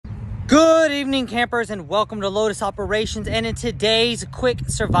Good evening, campers, and welcome to Lotus Operations. And in today's quick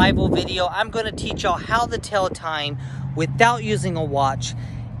survival video, I'm going to teach y'all how to tell time without using a watch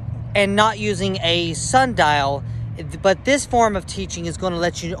and not using a sundial. But this form of teaching is going to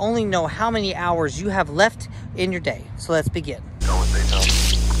let you only know how many hours you have left in your day. So let's begin.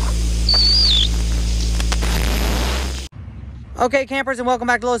 Okay, campers, and welcome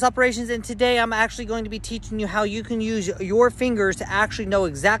back to Lotus Operations. And today I'm actually going to be teaching you how you can use your fingers to actually know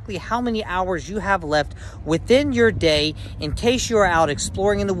exactly how many hours you have left within your day in case you are out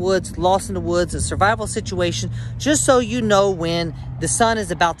exploring in the woods, lost in the woods, a survival situation, just so you know when the sun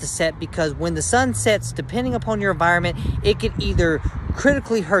is about to set. Because when the sun sets, depending upon your environment, it could either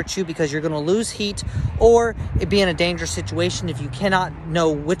critically hurt you because you're going to lose heat, or it be in a dangerous situation if you cannot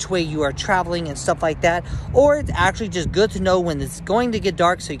know which way you are traveling and stuff like that. Or it's actually just good to know when it's going to get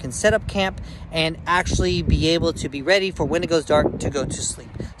dark so you can set up camp and actually be able to be ready for when it goes dark to go to sleep.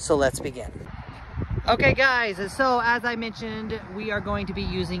 So let's begin. Okay guys, so as I mentioned, we are going to be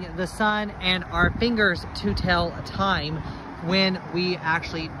using the sun and our fingers to tell time when we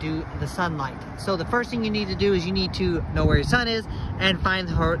actually do the sunlight. So the first thing you need to do is you need to know where your sun is and find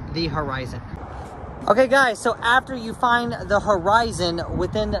the horizon. Okay guys, so after you find the horizon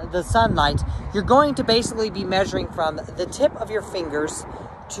within the sunlight, you're going to basically be measuring from the tip of your fingers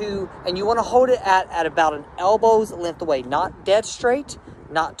to, and you want to hold it at about an elbow's length away, not dead straight,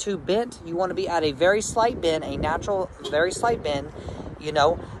 not too bent. You want to be at a very slight bend, a natural, very slight bend, you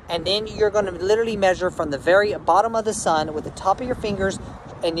know, and then you're going to literally measure from the very bottom of the sun with the top of your fingers,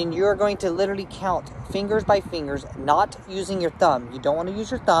 and then you're going to literally count fingers by fingers, not using your thumb. You don't want to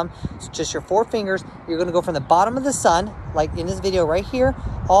use your thumb. It's just your 4 fingers. You're going to go from the bottom of the sun, like in this video right here,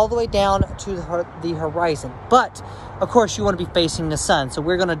 all the way down to the horizon. But of course you want to be facing the sun. So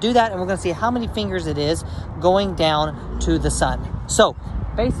we're going to do that, and we're going to see how many fingers it is going down to the sun. So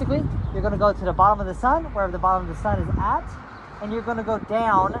basically you're going to go to the bottom of the sun, wherever the bottom of the sun is at, and you're going to go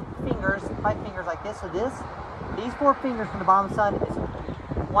down fingers by fingers like this. So these 4 fingers from the bottom of the sun is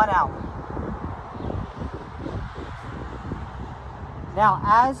 1 hour. Now,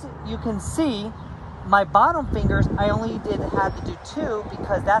 as you can see, my bottom fingers, I only had to do 2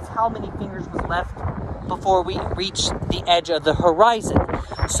 because that's how many fingers was left before we reached the edge of the horizon.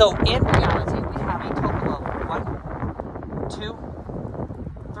 So in reality, we have a total of 1,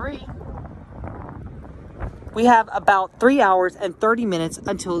 2, 3. We have about 3 hours and 30 minutes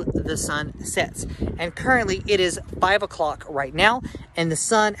until the sun sets. And currently it is 5 o'clock right now, and the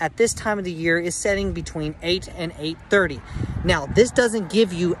sun at this time of the year is setting between 8 and 8:30. Now, this doesn't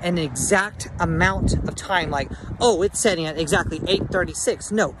give you an exact amount of time, like, oh, it's setting at exactly 8:36.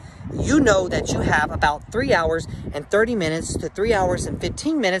 No, you know that you have about 3 hours and 30 minutes to 3 hours and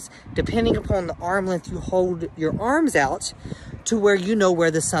 15 minutes, depending upon the arm length you hold your arms out, to where you know where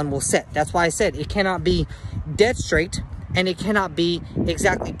the sun will set. That's why I said it cannot be dead straight and it cannot be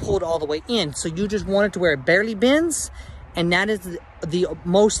exactly pulled all the way in. So you just want it to where it barely bends, and that is the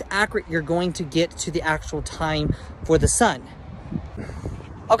most accurate you're going to get to the actual time for the sun.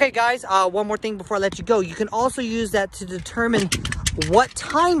 Okay guys, one more thing before I let you go. You can also use that to determine what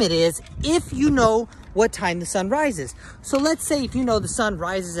time it is if you know what time the sun rises. So let's say if you know the sun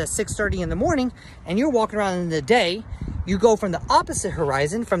rises at 6:30 in the morning and you're walking around in the day, you go from the opposite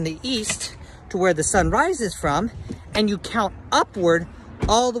horizon, from the east to where the sun rises from, and you count upward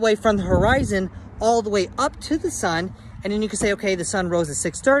all the way from the horizon all the way up to the sun. And then you can say, okay, the sun rose at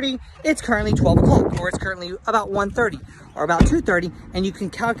 6:30, it's currently 12 o'clock, or it's currently about 1:30 or about 2:30, and you can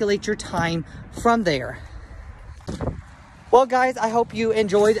calculate your time from there. Well guys, I hope you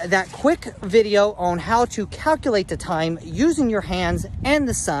enjoyed that quick video on how to calculate the time using your hands and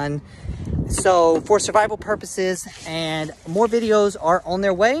the sun. So for survival purposes, and more videos are on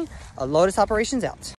their way. Lotus Operations out.